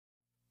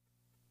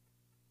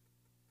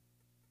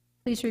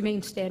Please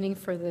remain standing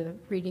for the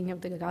reading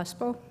of the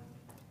gospel.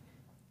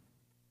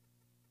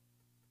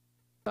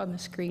 On the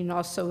screen,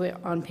 also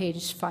on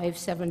page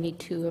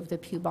 572 of the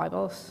Pew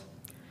Bibles.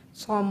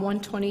 Psalm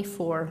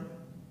 124.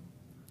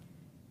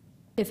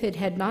 If it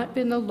had not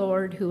been the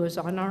Lord who was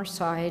on our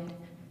side,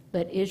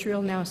 let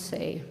Israel now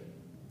say.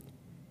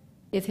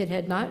 If it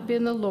had not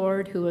been the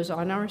Lord who was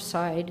on our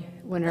side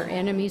when our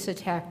enemies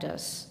attacked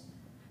us,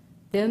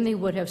 then they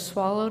would have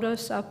swallowed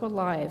us up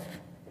alive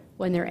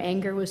when their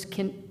anger was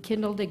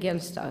kindled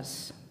against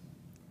us.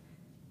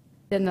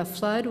 Then the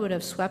flood would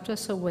have swept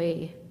us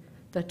away,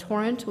 the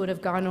torrent would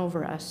have gone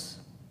over us.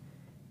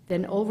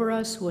 Then over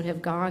us would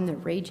have gone the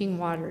raging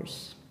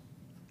waters.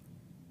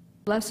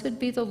 Blessed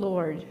be the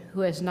Lord,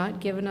 who has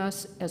not given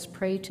us as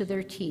prey to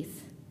their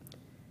teeth.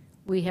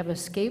 We have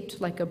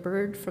escaped like a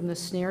bird from the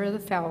snare of the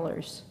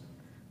fowlers.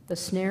 The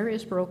snare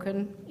is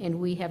broken, and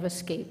we have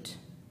escaped.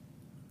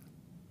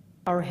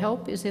 Our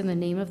help is in the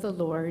name of the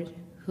Lord,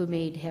 who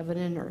made heaven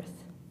and earth.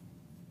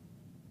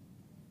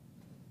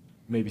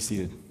 You may be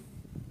seated.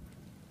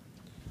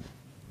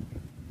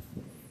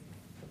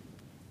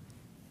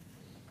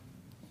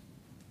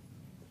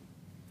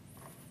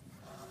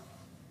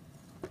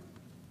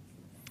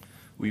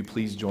 Will you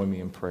please join me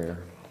in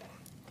prayer?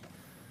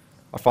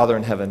 Our Father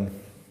in heaven,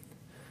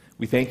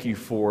 we thank you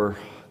for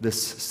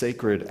this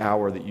sacred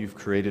hour that you've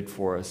created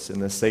for us in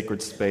this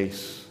sacred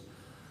space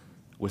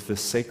with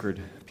this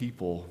sacred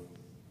people.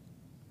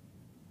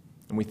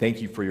 And we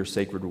thank you for your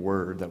sacred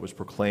word that was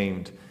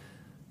proclaimed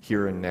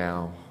here and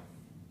now.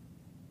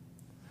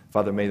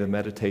 Father, may the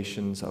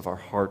meditations of our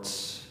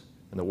hearts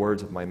and the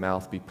words of my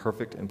mouth be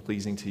perfect and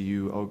pleasing to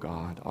you, O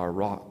God, our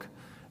rock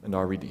and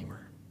our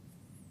Redeemer.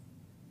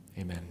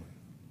 Amen.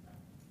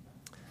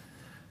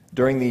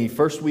 During the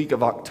first week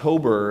of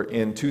October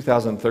in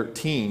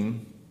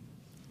 2013,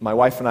 my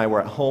wife and I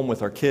were at home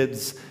with our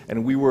kids,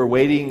 and we were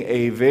awaiting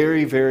a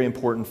very, very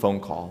important phone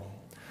call.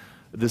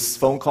 This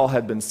phone call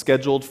had been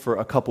scheduled for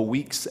a couple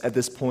weeks at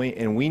this point,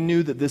 and we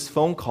knew that this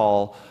phone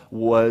call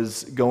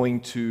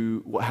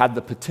had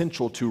the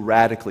potential to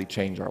radically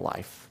change our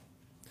life.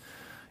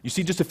 You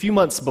see, just a few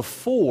months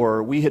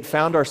before, we had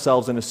found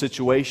ourselves in a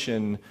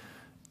situation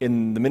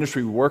in the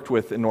ministry we worked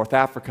with in North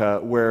Africa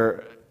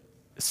where,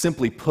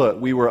 simply put,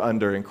 we were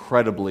under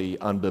incredibly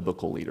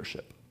unbiblical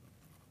leadership.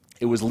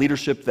 It was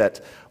leadership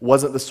that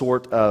wasn't the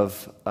sort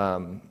of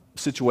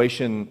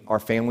situation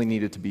our family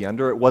needed to be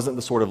under. It wasn't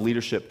the sort of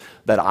leadership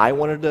that I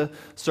wanted to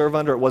serve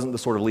under. It wasn't the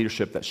sort of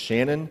leadership that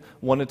Shannon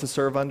wanted to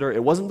serve under.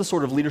 It wasn't the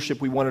sort of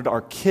leadership we wanted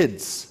our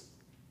kids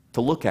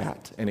to look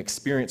at and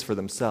experience for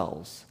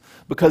themselves.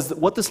 Because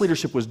what this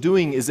leadership was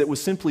doing is it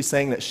was simply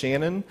saying that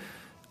Shannon,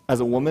 as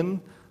a woman,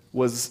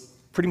 was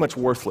pretty much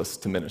worthless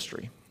to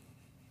ministry.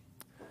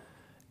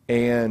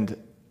 And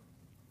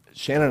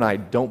Shannon and I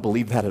don't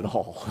believe that at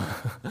all.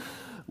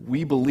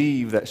 We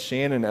believe that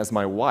Shannon, as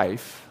my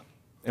wife,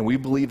 and we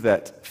believe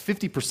that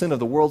 50% of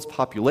the world's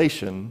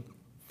population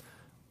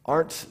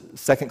aren't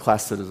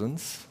second-class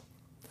citizens,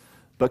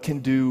 but can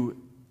do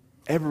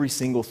every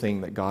single thing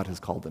that God has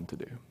called them to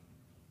do.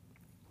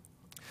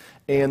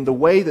 And the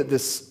way that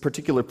this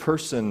particular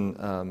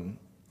person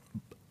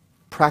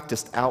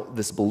practiced out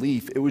this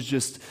belief, it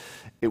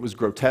was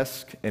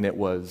grotesque, and it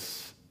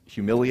was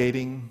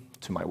humiliating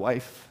to my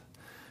wife,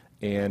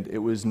 and it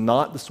was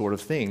not the sort of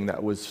thing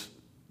that was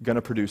going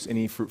to produce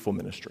any fruitful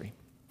ministry.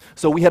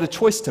 So we had a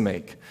choice to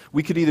make.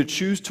 We could either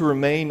choose to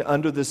remain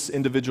under this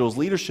individual's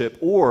leadership,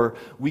 or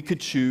we could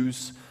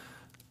choose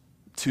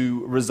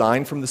to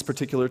resign from this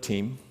particular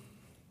team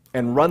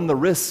and run the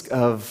risk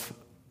of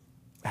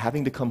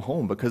having to come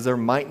home because there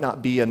might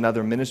not be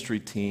another ministry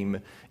team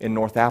in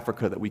North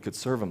Africa that we could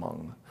serve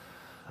among.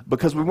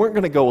 Because we weren't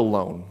going to go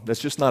alone. That's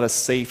just not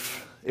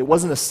it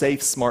wasn't a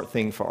safe, smart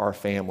thing for our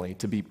family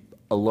to be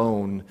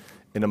alone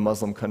in a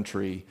Muslim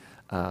country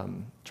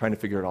trying to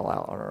figure it all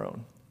out on our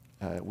own.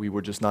 We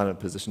were just not in a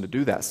position to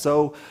do that.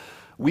 So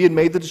we had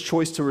made the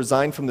choice to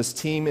resign from this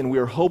team, and we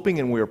were hoping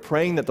and we were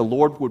praying that the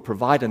Lord would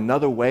provide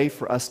another way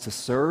for us to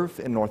serve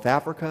in North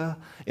Africa,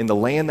 in the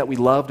land that we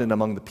loved and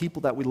among the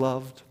people that we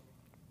loved.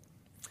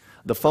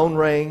 The phone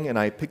rang, and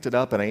I picked it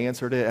up, and I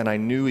answered it, and I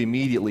knew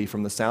immediately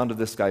from the sound of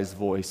this guy's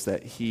voice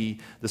that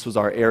this was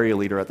our area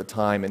leader at the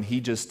time, and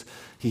he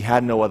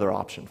had no other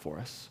option for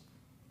us.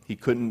 He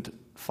couldn't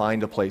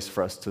find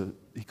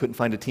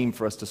a team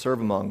for us to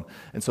serve among,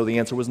 and so the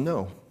answer was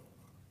no.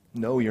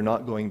 No, you're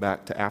not going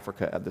back to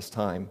Africa at this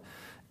time.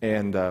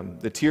 And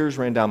the tears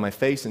ran down my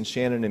face, and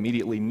Shannon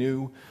immediately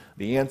knew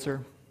the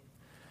answer.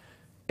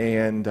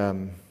 And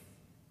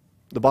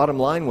the bottom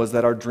line was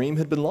that our dream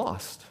had been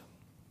lost.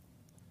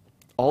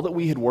 All that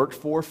we had worked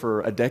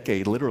for a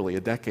decade, literally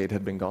a decade,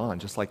 had been gone,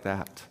 just like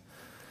that.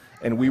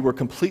 And we were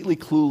completely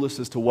clueless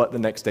as to what the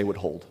next day would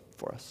hold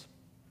for us.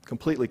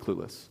 Completely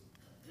clueless.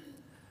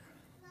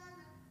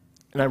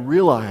 And I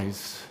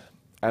realize,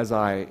 as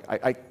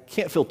I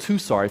can't feel too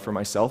sorry for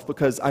myself,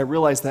 because I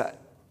realize that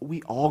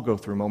we all go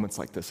through moments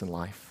like this in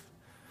life.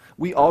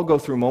 We all go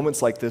through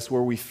moments like this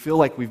where we feel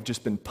like we've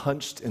just been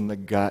punched in the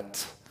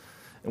gut,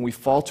 and we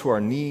fall to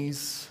our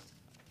knees,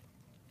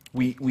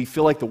 We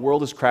feel like the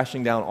world is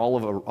crashing down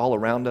all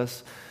around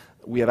us.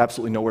 We have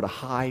absolutely nowhere to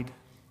hide.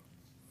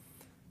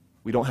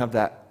 We don't have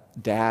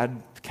that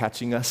dad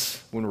catching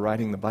us when we're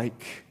riding the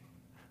bike.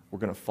 We're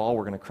going to fall,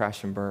 we're going to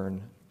crash and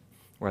burn.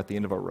 We're at the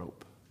end of our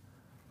rope.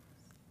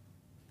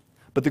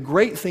 But the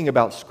great thing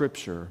about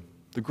Scripture,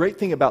 the great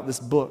thing about this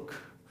book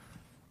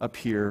up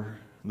here,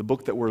 the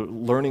book that we're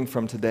learning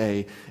from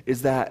today,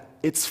 is that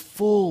it's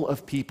full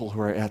of people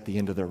who are at the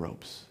end of their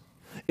ropes.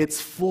 It's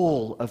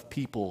full of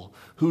people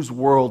whose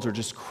worlds are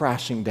just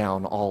crashing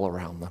down all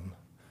around them.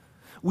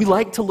 We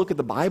like to look at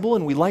the Bible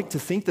and we like to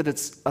think that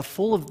it's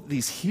full of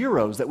these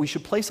heroes that we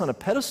should place on a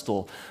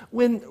pedestal,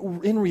 when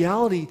in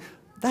reality,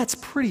 that's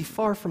pretty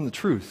far from the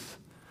truth.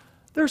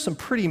 There's some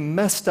pretty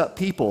messed up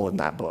people in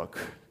that book.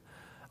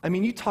 I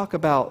mean, you talk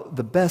about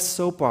the best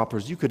soap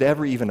operas you could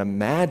ever even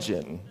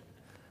imagine.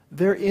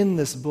 They're in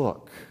this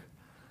book.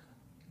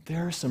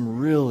 There are some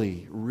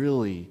really,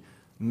 really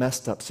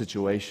messed up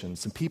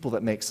situations, some people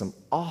that make some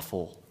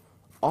awful,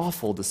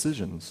 awful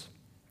decisions.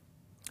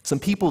 Some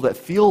people that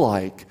feel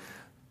like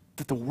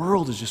that the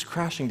world is just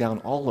crashing down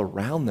all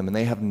around them and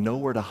they have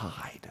nowhere to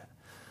hide.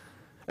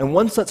 And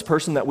one such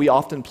person that we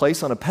often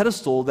place on a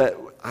pedestal that,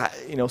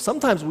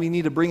 sometimes we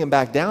need to bring him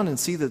back down and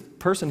see the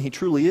person he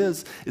truly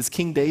is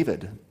King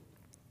David.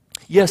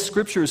 Yes,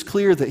 Scripture is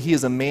clear that he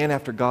is a man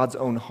after God's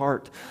own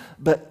heart,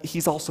 but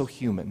he's also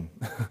human,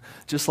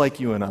 just like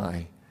you and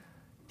I.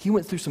 He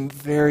went through some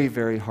very,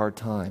 very hard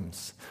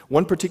times.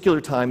 One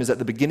particular time is at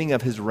the beginning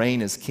of his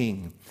reign as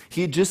king. He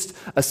had just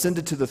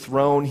ascended to the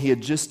throne. He had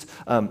just,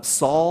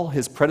 Saul,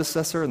 his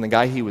predecessor, and the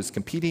guy he was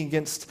competing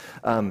against,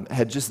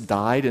 had just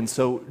died. And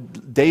so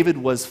David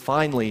was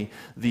finally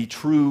the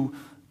true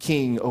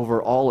king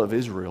over all of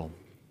Israel.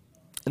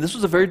 And this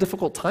was a very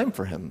difficult time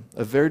for him,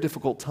 a very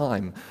difficult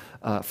time,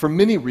 for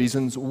many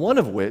reasons, one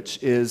of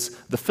which is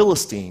the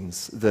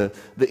Philistines, the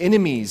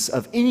enemies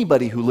of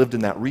anybody who lived in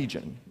that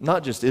region,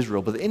 not just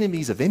Israel, but the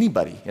enemies of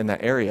anybody in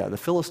that area. The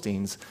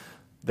Philistines,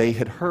 they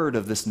had heard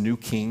of this new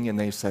king, and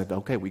they said,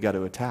 okay, we got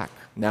to attack.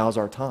 Now's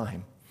our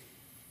time.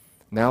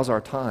 Now's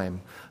our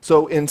time.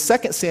 So in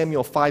 2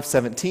 Samuel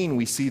 5:17,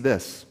 we see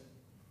this.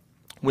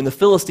 When the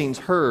Philistines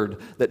heard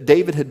that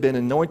David had been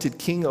anointed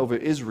king over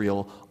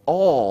Israel,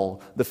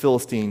 all the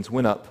Philistines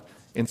went up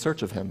in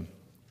search of him.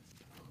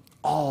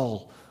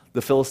 All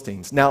the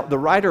Philistines. Now, the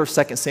writer of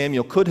 2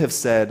 Samuel could have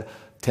said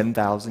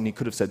 10,000, he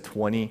could have said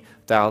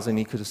 20,000,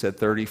 he could have said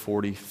 30,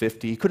 40,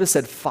 50, he could have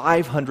said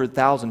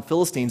 500,000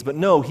 Philistines, but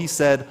no, he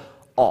said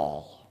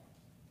all.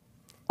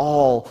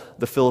 All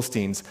the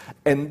Philistines.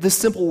 And this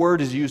simple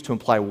word is used to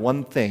imply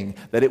one thing,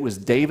 that it was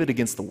David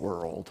against the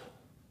world.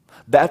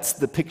 That's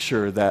the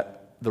picture that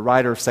the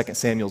writer of 2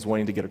 Samuel is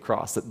wanting to get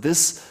across, that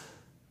this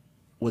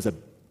was a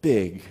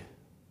big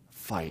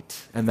fight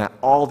and that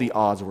all the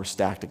odds were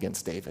stacked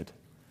against David.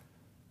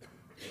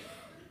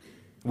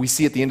 We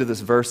see at the end of this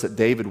verse that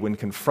David, when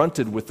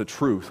confronted with the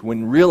truth,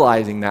 when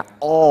realizing that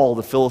all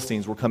the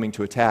Philistines were coming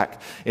to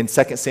attack, in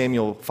 2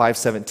 Samuel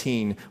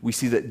 5:17, we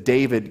see that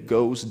David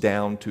goes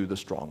down to the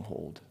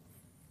stronghold.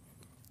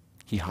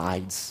 He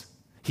hides.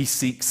 He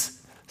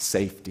seeks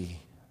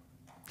safety.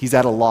 He's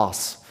at a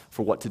loss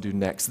for what to do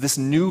next. This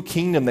new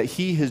kingdom that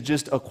he has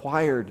just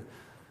acquired,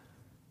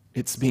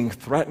 it's being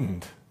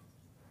threatened,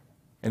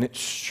 and it's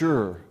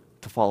sure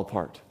to fall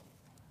apart.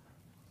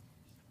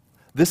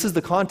 This is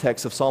the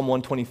context of Psalm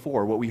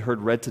 124, what we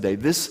heard read today.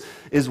 This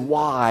is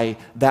why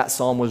that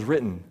psalm was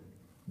written.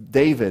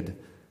 David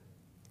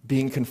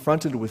being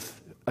confronted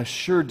with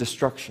assured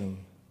destruction.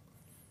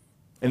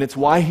 And it's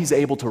why he's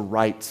able to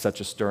write such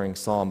a stirring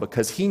psalm,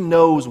 because he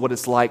knows what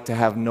it's like to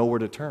have nowhere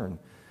to turn.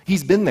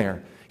 He's been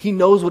there. He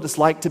knows what it's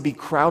like to be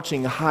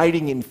crouching,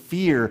 hiding in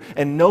fear,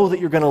 and know that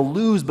you're going to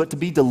lose, but to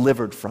be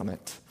delivered from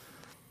it.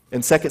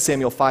 In 2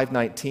 Samuel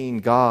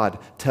 5:19, God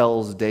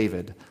tells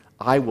David,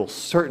 I will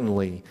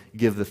certainly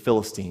give the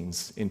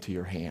Philistines into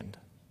your hand.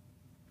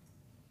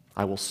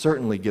 I will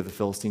certainly give the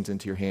Philistines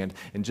into your hand.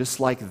 And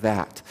just like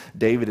that,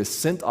 David is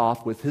sent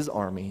off with his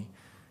army,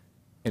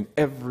 and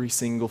every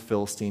single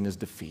Philistine is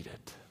defeated.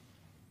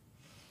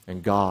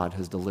 And God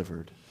has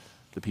delivered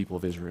the people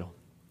of Israel.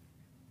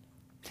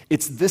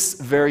 It's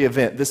this very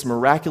event, this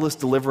miraculous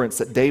deliverance,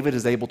 that David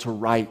is able to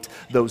write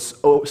those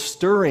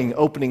stirring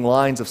opening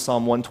lines of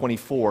Psalm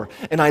 124.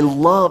 And I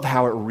love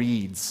how it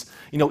reads.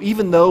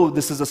 Even though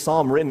this is a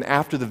psalm written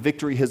after the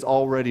victory has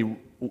already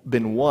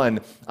been won,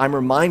 I'm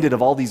reminded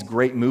of all these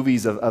great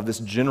movies of this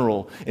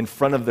general in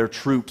front of their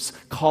troops,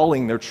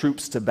 calling their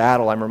troops to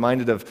battle. I'm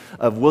reminded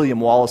of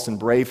William Wallace in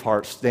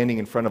Braveheart standing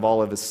in front of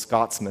all of his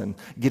Scotsmen,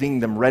 getting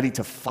them ready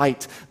to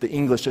fight the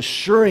English,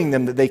 assuring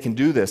them that they can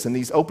do this. And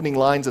these opening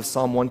lines of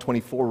Psalm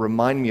 124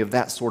 remind me of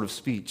that sort of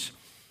speech.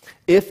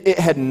 If it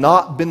had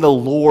not been the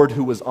Lord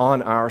who was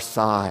on our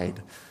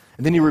side.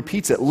 And then he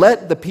repeats it,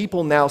 let the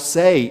people now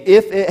say,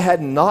 if it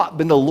had not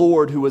been the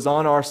Lord who was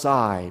on our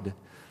side.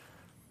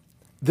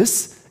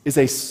 This is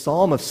a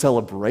psalm of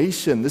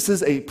celebration. This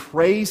is a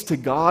praise to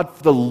God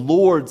for the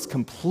Lord's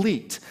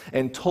complete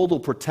and total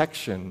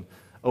protection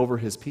over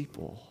his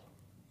people.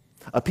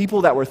 a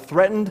people that were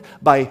threatened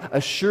by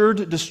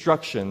assured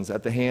destructions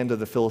at the hand of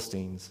the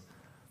Philistines.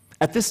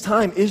 At this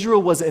time,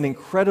 Israel was an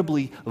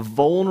incredibly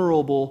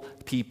vulnerable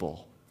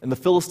people, and the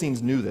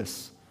Philistines knew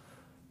this.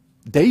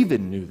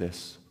 David knew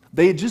this.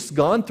 They had just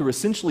gone through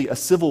essentially a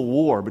civil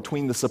war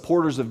between the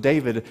supporters of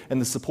David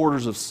and the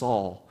supporters of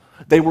Saul.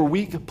 They were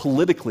weak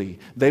politically.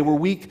 They were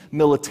weak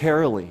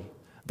militarily.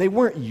 They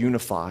weren't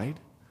unified.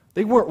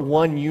 They weren't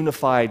one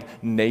unified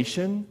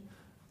nation.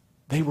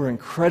 They were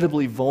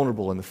incredibly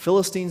vulnerable, and the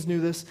Philistines knew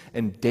this,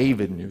 and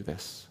David knew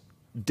this.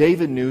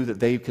 David knew that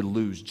they could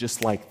lose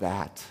just like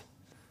that.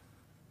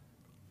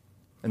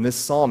 And this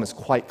psalm is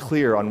quite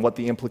clear on what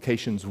the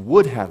implications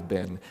would have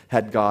been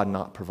had God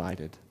not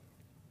provided.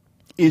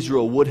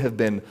 Israel would have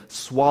been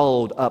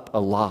swallowed up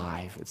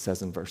alive, it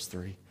says in verse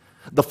 3.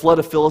 The flood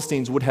of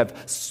Philistines would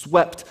have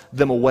swept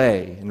them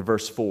away in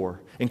verse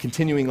 4. And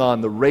continuing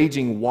on, the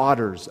raging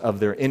waters of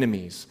their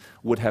enemies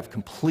would have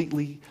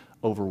completely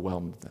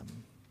overwhelmed them.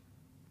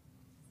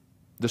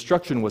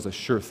 Destruction was a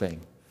sure thing.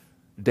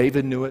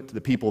 David knew it,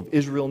 the people of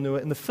Israel knew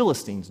it, and the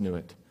Philistines knew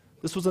it.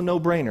 This was a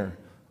no-brainer.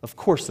 Of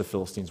course the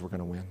Philistines were going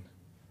to win.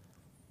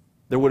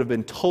 There would have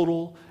been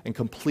total and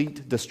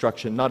complete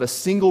destruction. Not a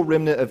single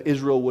remnant of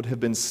Israel would have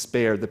been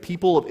spared. The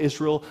people of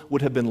Israel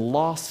would have been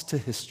lost to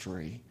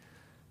history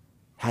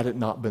had it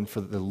not been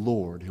for the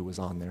Lord who was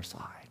on their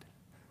side.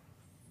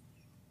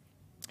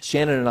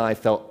 Shannon and I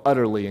felt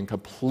utterly and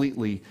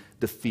completely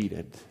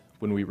defeated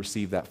when we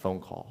received that phone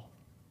call.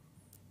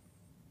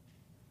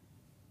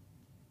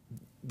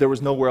 There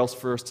was nowhere else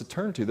for us to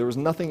turn to. There was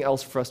nothing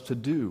else for us to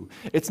do.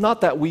 It's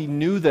not that we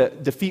knew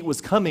that defeat was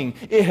coming.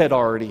 It had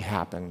already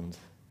happened.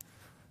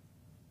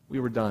 We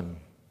were done.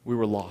 We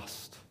were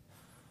lost.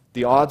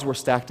 The odds were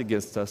stacked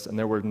against us, and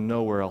there were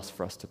nowhere else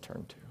for us to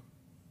turn to.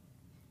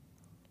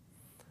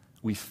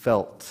 We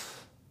felt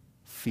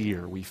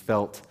fear. We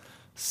felt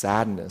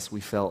sadness. We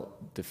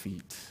felt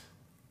defeat.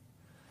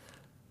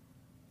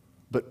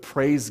 But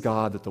praise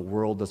God that the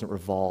world doesn't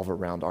revolve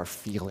around our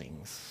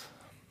feelings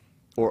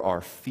or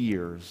our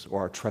fears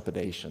or our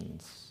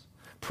trepidations.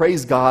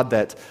 Praise God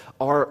that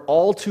our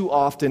all too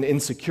often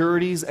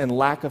insecurities and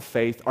lack of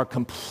faith are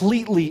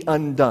completely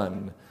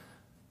undone.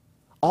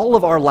 All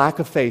of our lack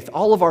of faith,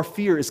 all of our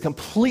fear is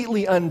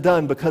completely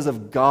undone because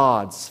of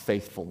God's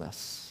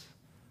faithfulness.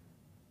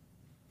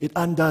 It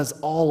undoes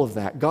all of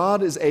that.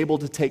 God is able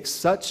to take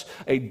such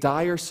a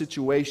dire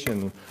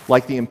situation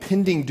like the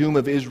impending doom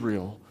of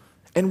Israel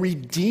and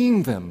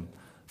redeem them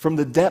from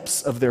the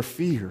depths of their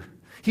fear.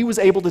 He was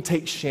able to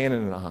take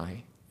Shannon and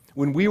I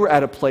when we were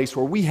at a place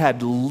where we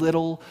had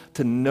little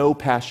to no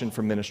passion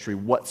for ministry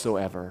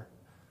whatsoever.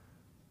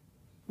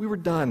 We were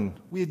done.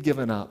 We had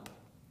given up.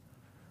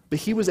 But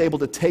he was able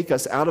to take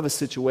us out of a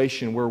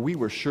situation where we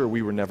were sure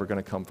we were never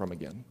going to come from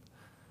again.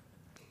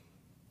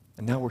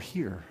 And now we're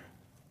here.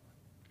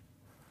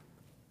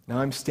 Now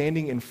I'm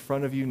standing in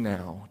front of you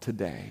now,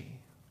 today.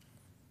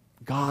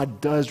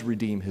 God does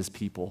redeem his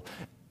people,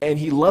 and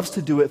he loves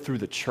to do it through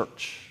the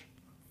church.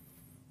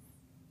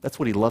 That's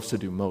what he loves to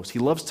do most. He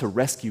loves to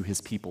rescue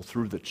his people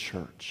through the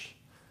church.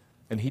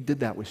 And he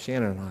did that with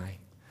Shannon and I.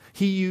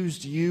 He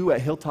used you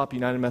at Hilltop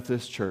United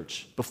Methodist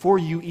Church before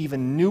you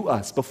even knew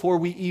us, before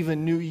we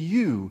even knew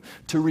you,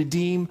 to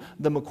redeem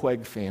the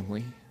McCuaig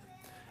family.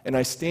 And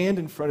I stand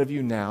in front of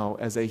you now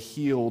as a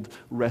healed,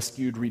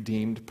 rescued,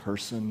 redeemed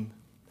person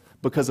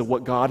because of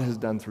what God has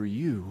done through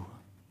you.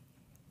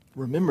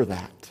 Remember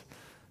that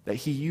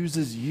he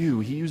uses you,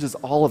 he uses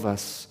all of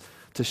us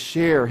to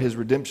share his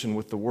redemption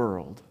with the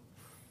world.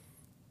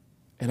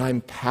 And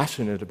I'm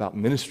passionate about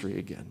ministry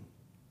again.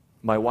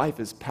 My wife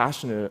is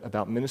passionate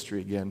about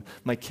ministry again.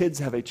 My kids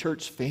have a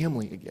church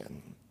family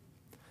again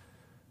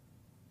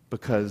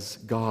because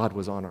God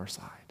was on our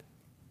side.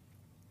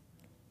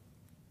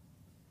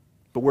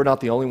 But we're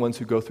not the only ones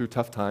who go through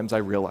tough times. I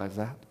realize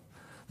that.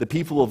 The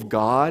people of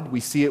God,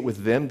 we see it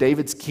with them.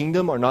 David's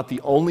kingdom are not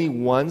the only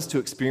ones to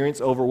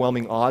experience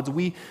overwhelming odds.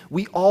 We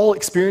all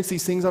experience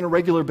these things on a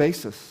regular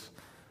basis.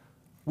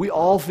 We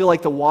all feel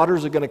like the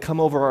waters are going to come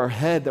over our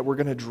head, that we're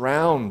going to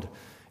drown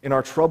in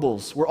our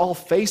troubles. We're all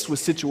faced with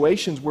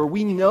situations where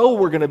we know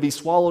we're going to be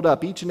swallowed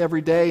up each and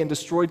every day and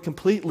destroyed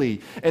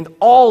completely. And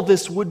all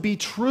this would be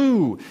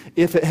true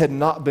if it had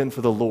not been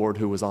for the Lord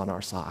who was on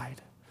our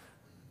side.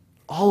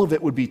 All of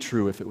it would be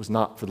true if it was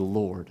not for the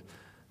Lord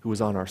who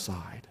was on our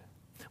side.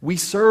 We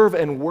serve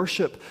and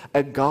worship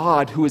a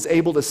God who is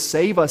able to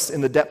save us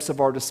in the depths of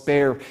our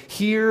despair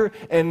here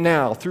and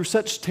now through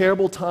such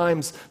terrible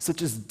times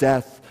such as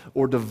death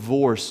or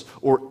divorce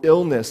or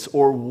illness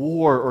or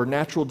war or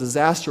natural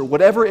disaster.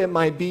 Whatever it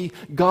might be,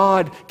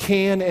 God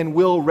can and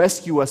will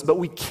rescue us, but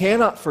we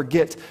cannot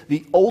forget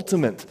the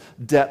ultimate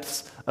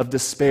depths of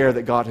despair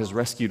that God has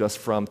rescued us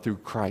from through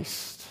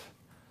Christ.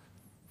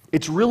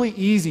 It's really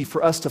easy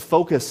for us to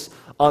focus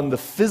on the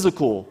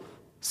physical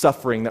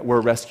suffering that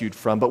we're rescued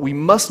from, but we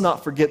must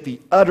not forget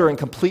the utter and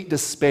complete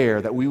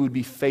despair that we would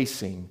be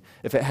facing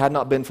if it had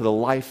not been for the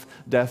life,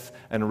 death,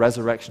 and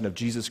resurrection of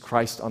Jesus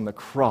Christ on the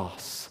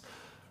cross,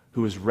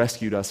 who has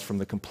rescued us from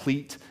the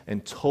complete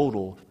and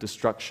total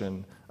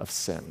destruction of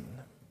sin.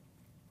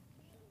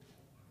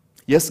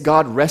 Yes,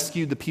 God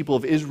rescued the people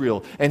of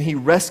Israel, and he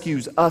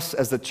rescues us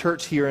as the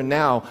church here and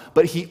now,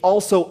 but he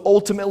also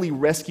ultimately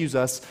rescues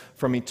us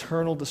from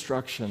eternal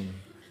destruction.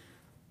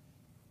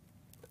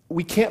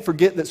 We can't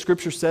forget that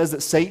Scripture says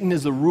that Satan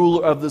is the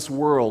ruler of this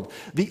world.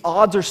 The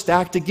odds are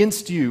stacked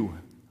against you.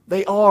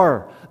 They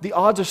are. The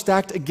odds are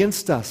stacked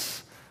against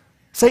us.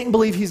 Satan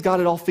believes he's got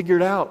it all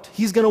figured out.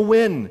 He's going to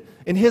win.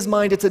 In his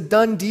mind, it's a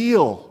done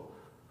deal.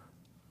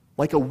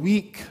 Like a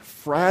weak,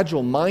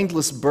 fragile,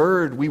 mindless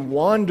bird, we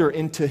wander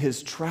into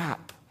his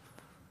trap.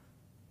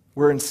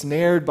 We're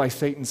ensnared by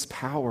Satan's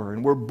power,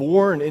 and we're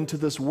born into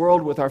this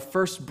world with our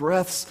first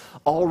breaths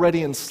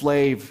already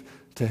enslaved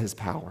to his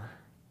power.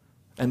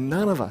 And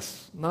none of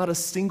us, not a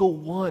single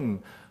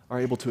one, are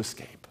able to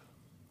escape.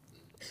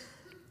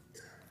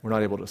 We're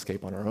not able to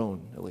escape on our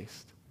own, at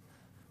least.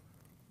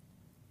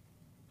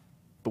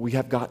 But we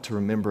have got to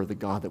remember the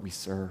God that we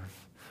serve.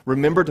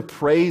 Remember to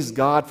praise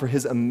God for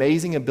his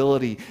amazing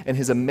ability and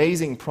his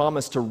amazing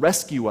promise to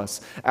rescue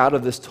us out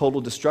of this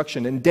total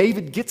destruction. And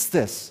David gets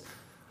this.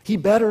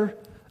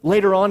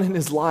 Later on in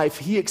his life,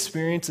 he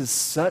experiences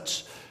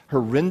such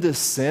horrendous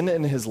sin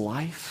in his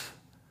life.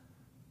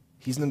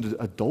 He's an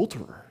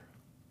adulterer.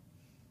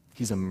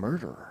 He's a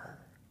murderer.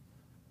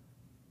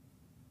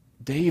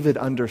 David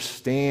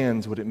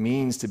understands what it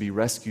means to be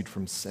rescued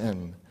from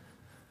sin.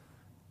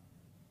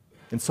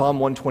 In Psalm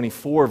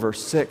 124,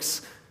 verse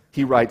 6,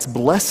 he writes,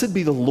 "Blessed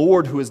be the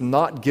Lord who has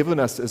not given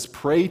us as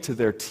prey to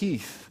their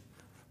teeth."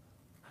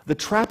 The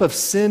trap of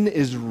sin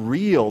is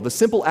real. The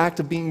simple act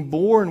of being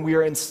born, we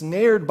are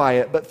ensnared by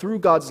it, but through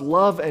God's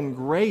love and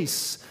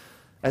grace,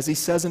 as he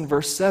says in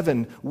verse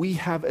 7, we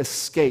have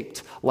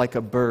escaped like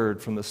a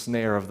bird from the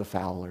snare of the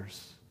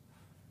fowlers.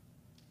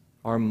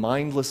 Our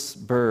mindless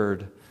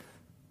bird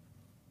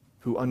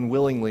who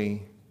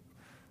unwillingly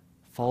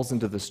falls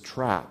into this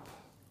trap,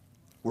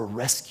 we're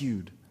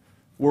rescued.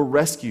 We're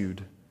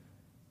rescued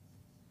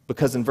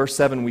because in verse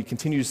 7 we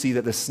continue to see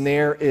that the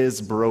snare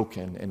is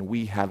broken and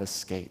we have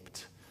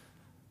escaped.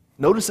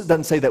 Notice it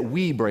doesn't say that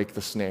we break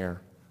the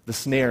snare. The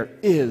snare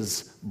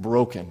is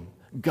broken.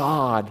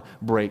 God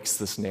breaks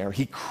the snare.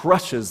 He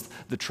crushes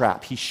the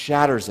trap. He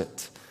shatters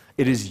it.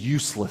 It is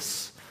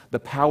useless. The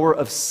power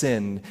of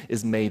sin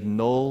is made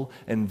null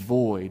and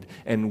void,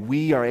 and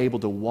we are able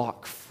to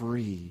walk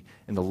free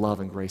in the love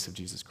and grace of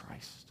Jesus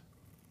Christ.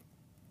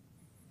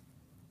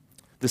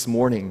 This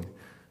morning,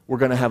 we're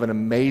going to have an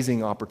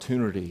amazing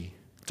opportunity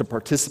to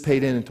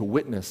participate in and to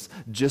witness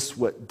just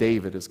what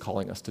David is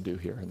calling us to do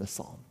here in this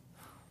psalm.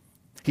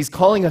 He's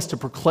calling us to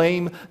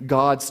proclaim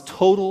God's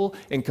total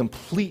and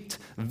complete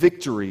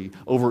victory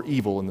over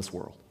evil in this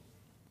world.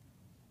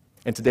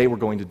 And today we're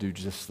going to do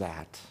just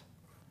that.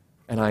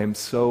 And I am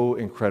so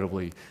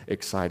incredibly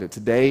excited.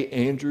 Today,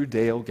 Andrew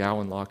Dale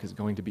Gowanlock is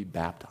going to be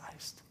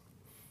baptized.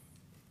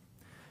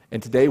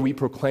 And today we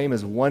proclaim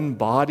as one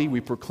body,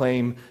 we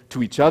proclaim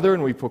to each other,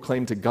 and we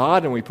proclaim to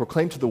God, and we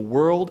proclaim to the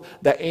world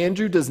that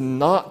Andrew does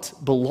not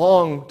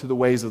belong to the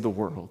ways of the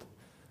world,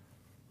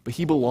 but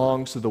he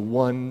belongs to the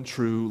one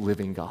true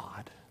living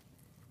God.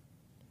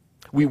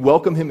 We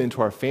welcome him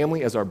into our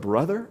family as our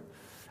brother,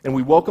 and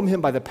we welcome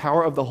him by the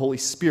power of the Holy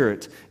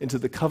Spirit into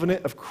the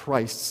covenant of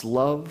Christ's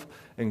love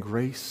and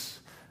grace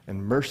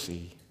and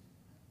mercy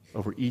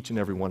over each and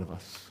every one of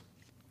us.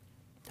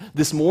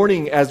 This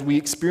morning, as we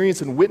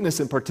experience and witness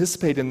and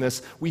participate in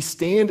this, we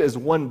stand as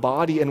one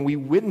body and we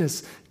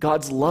witness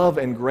God's love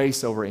and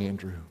grace over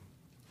Andrew.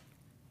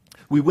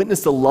 We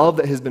witness the love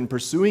that has been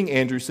pursuing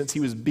Andrew since he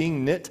was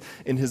being knit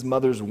in his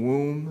mother's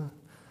womb.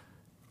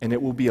 And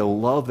it will be a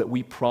love that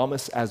we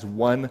promise as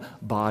one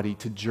body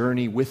to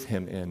journey with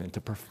him in and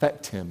to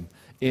perfect him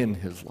in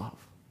his love.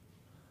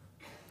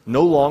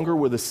 No longer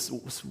will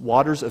the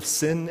waters of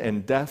sin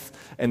and death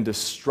and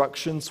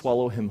destruction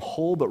swallow him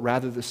whole, but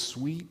rather the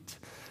sweet,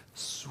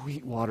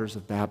 sweet waters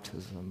of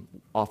baptism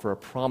offer a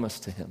promise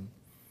to him,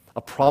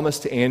 a promise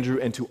to Andrew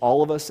and to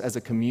all of us as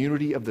a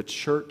community of the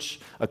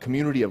church, a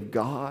community of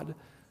God,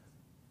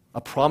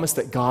 a promise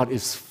that God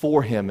is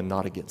for him and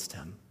not against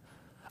him.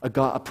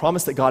 A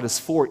promise that God is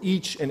for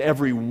each and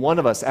every one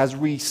of us. As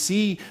we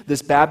see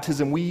this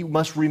baptism, we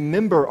must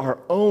remember our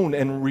own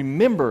and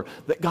remember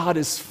that God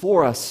is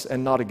for us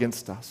and not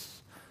against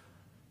us.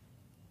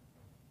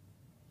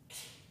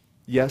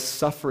 Yes,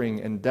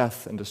 suffering and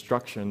death and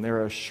destruction,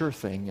 they're a sure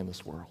thing in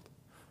this world.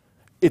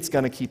 It's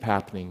going to keep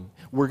happening.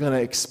 We're going to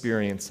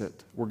experience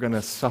it. We're going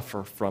to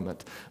suffer from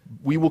it.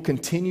 We will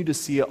continue to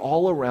see it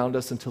all around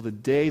us until the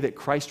day that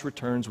Christ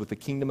returns with the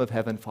kingdom of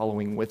heaven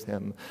following with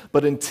him.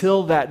 But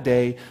until that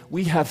day,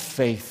 we have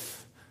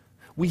faith,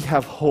 we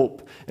have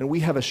hope, and we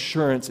have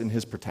assurance in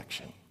his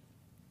protection.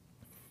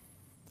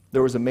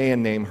 There was a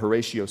man named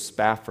Horatio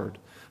Spafford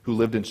who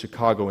lived in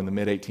Chicago in the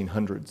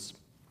mid-1800s.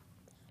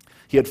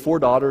 He had 4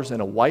 daughters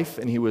and a wife,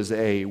 and he was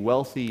a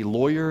wealthy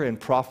lawyer and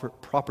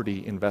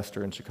property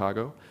investor in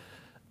Chicago.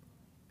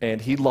 And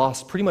he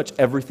lost pretty much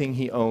everything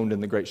he owned in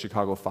the Great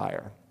Chicago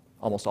Fire.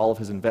 Almost all of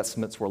his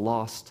investments were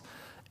lost,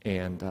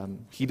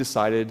 and he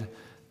decided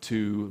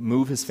to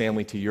move his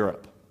family to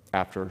Europe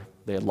after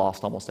they had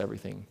lost almost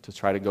everything, to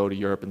try to go to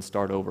Europe and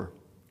start over.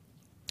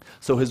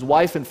 So his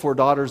wife and 4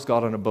 daughters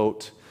got on a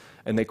boat,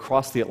 and they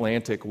crossed the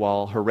Atlantic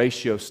while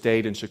Horatio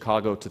stayed in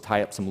Chicago to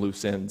tie up some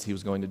loose ends. He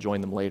was going to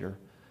join them later.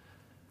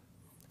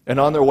 And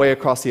on their way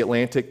across the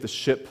Atlantic, the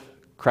ship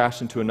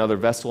crashed into another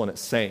vessel and it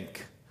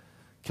sank,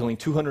 killing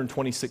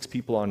 226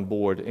 people on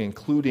board,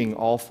 including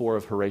all 4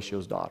 of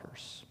Horatio's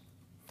daughters.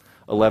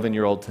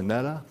 11-year-old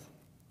Tanetta,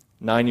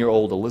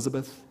 9-year-old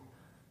Elizabeth,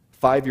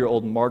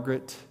 5-year-old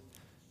Margaret,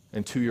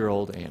 and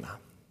 2-year-old Anna.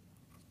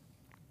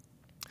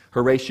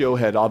 Horatio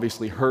had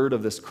obviously heard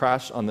of this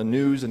crash on the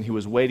news, and he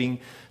was waiting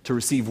to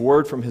receive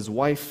word from his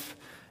wife,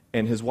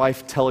 and his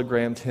wife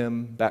telegrammed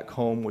him back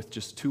home with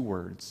just 2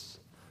 words: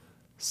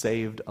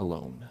 saved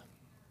alone.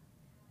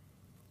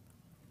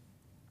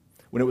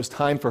 When it was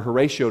time for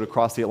Horatio to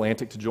cross the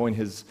Atlantic to join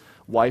his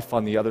wife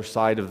on the other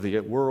side of the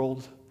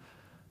world,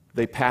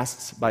 they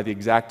passed by the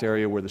exact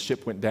area where the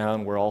ship went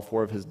down, where all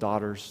 4 of his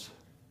daughters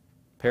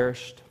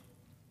perished.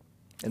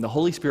 And the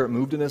Holy Spirit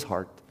moved in his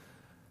heart.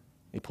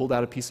 He pulled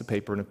out a piece of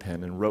paper and a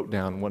pen and wrote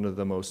down one of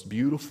the most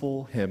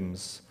beautiful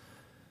hymns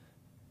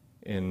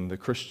in the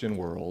Christian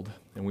world,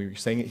 and we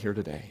sang it here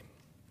today.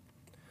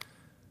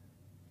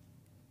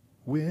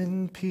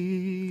 When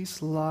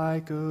peace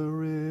like a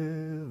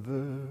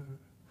river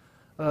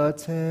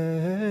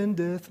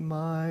attendeth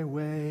my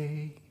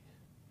way,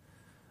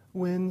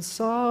 when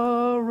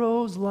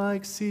sorrows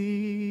like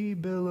sea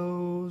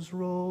billows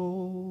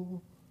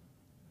roll,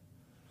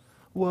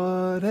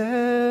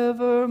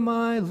 whatever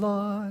my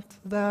lot,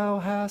 thou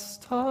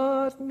hast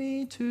taught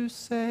me to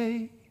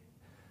say,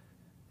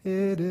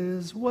 it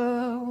is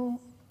well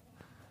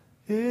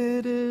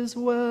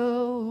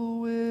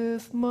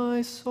with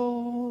my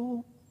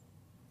soul.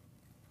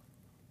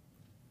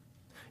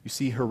 You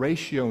see,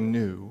 Horatio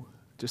knew,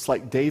 just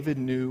like David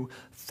knew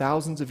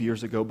thousands of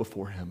years ago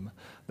before him,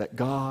 that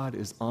God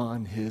is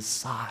on his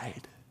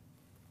side.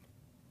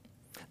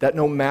 That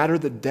no matter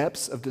the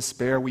depths of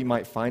despair we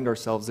might find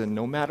ourselves in,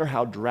 no matter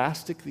how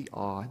drastic the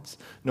odds,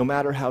 no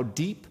matter how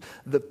deep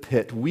the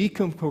pit, we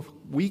can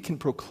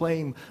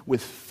proclaim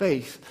with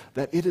faith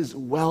that it is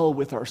well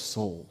with our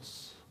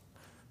souls.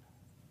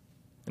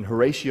 And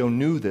Horatio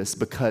knew this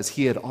because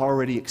he had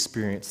already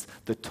experienced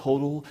the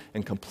total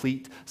and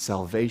complete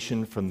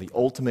salvation from the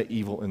ultimate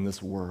evil in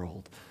this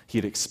world. He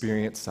had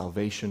experienced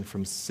salvation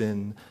from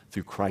sin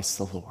through Christ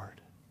the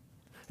Lord.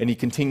 And he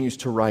continues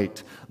to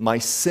write, my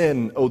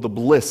sin, oh, the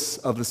bliss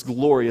of this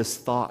glorious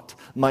thought,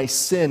 my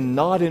sin,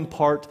 not in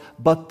part,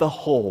 but the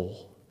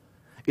whole,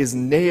 is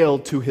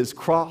nailed to his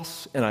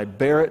cross, and I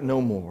bear it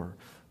no more.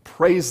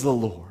 Praise the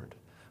Lord,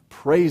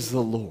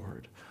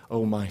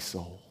 oh my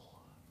soul.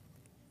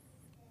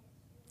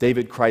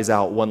 David cries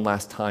out one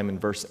last time in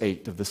verse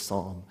 8 of this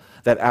psalm,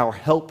 that our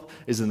help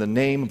is in the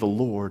name of the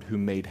Lord who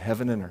made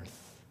heaven and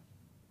earth.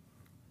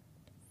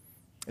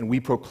 And we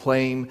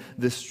proclaim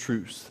this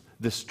truth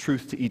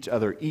to each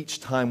other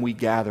each time we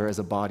gather as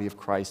a body of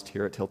Christ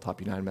here at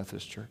Hilltop United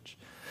Methodist Church.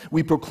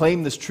 We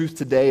proclaim this truth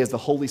today as the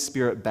Holy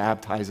Spirit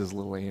baptizes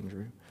little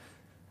Andrew.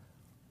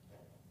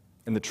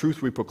 And the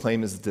truth we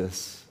proclaim is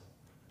this: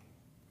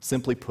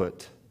 simply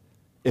put,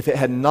 if it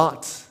had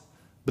not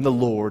been the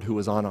Lord who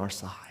was on our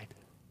side,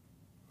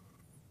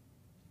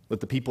 let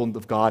the people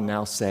of God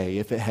now say,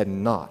 if it had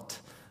not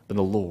been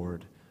the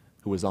Lord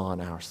who was on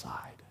our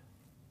side.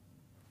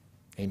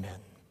 Amen.